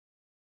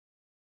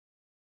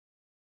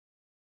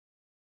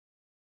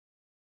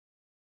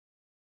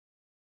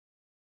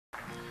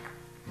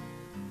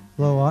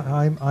Hello,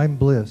 I'm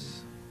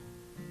Bliss.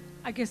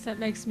 I guess that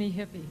makes me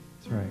hippie.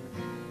 That's right.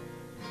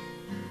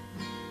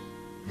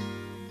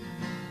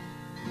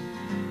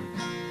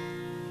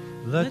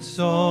 Let's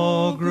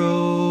all grow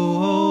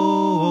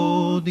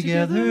old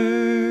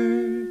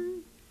together.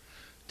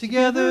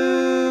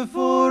 Together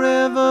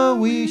forever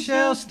we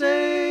shall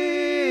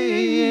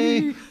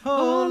stay.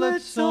 Oh,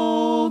 let's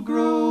all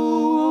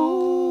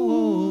grow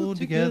old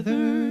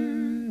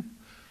together.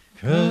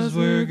 'Cause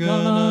we're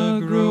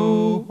gonna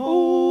grow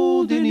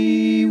old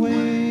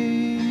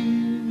anyway.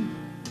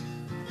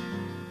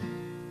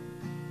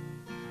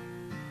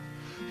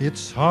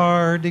 It's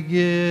hard to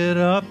get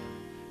up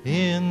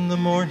in the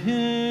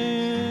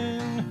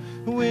morning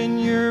when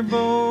your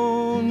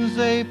bones,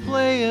 they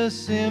play a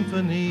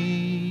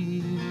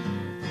symphony.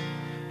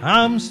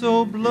 I'm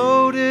so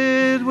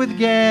bloated with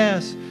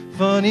gas,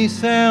 funny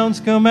sounds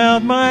come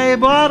out my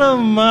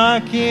bottom. I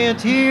can't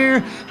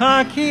hear,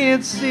 I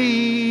can't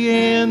see,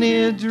 and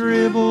it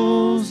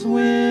dribbles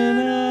when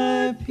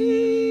I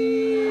pee.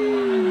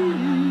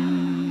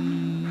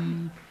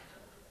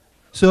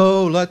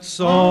 So let's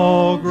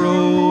all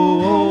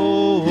grow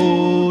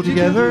old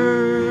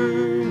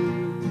together.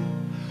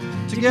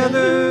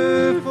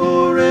 Together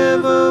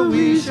forever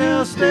we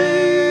shall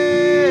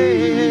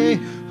stay.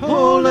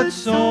 Oh,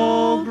 let's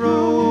all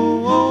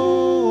grow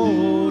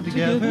old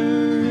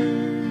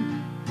together.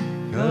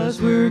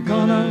 'Cause we're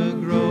gonna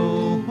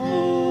grow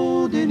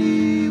old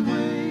anyway.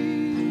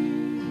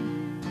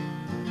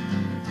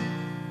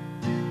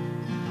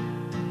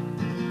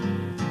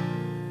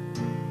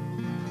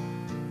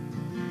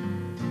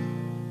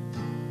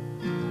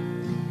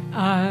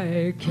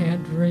 I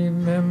can't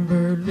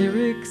remember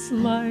lyrics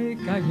like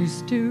I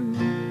used to.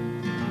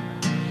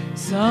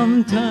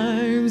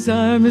 Sometimes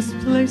I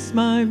misplace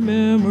my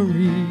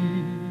memory.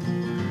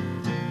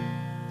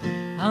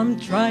 I'm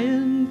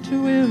trying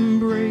to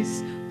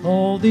embrace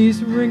all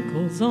these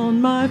wrinkles on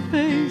my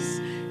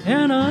face,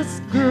 and us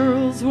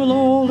girls will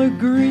all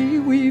agree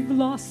we've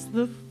lost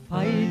the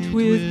fight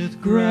with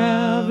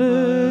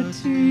gravity.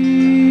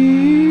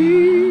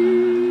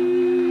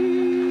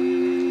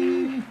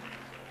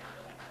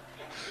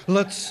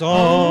 Let's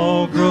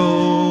all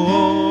grow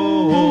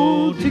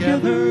old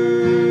together.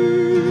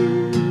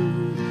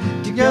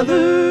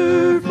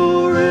 Together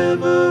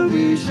forever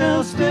we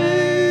shall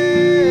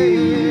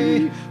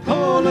stay.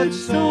 Oh,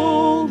 let's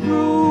all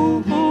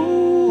grow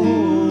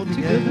old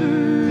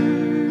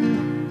together.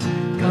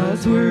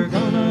 'Cause we're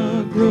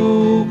gonna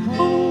grow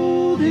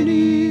old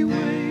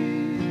anyway.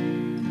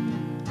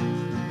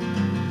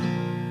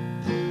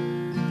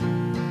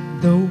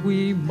 Though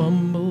we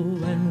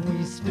mumble and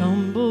we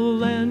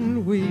stumble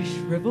and we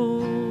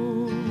shrivel,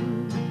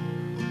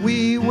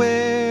 we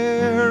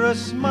wear a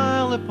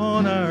smile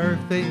upon our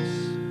face.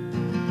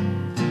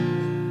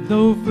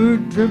 though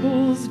food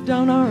dribbles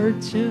down our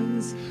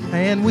chins,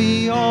 and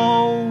we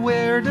all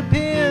wear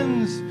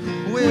depends,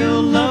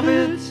 we'll love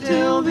it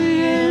till the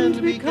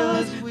end,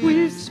 because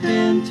we've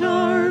spent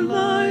our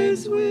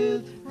lives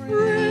with friends.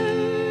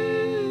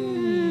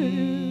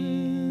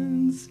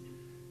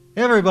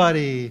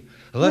 Everybody,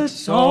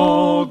 let's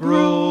all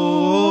grow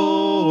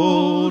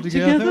old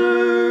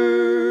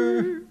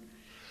together.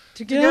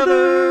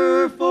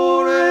 Together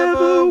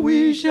forever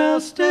we shall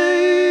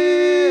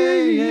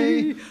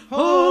stay.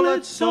 Oh,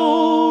 let's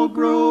all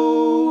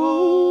grow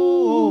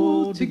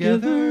old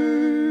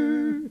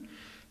together.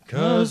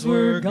 'Cause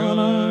we're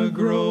gonna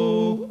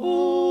grow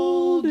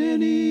old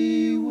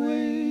anyway.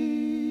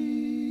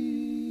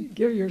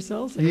 Give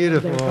yourselves a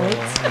Beautiful. hand there,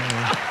 folks.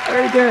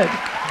 Very good.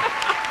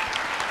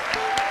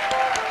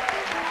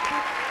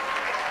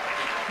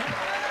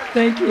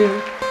 Thank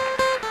you.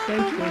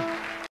 Thank you.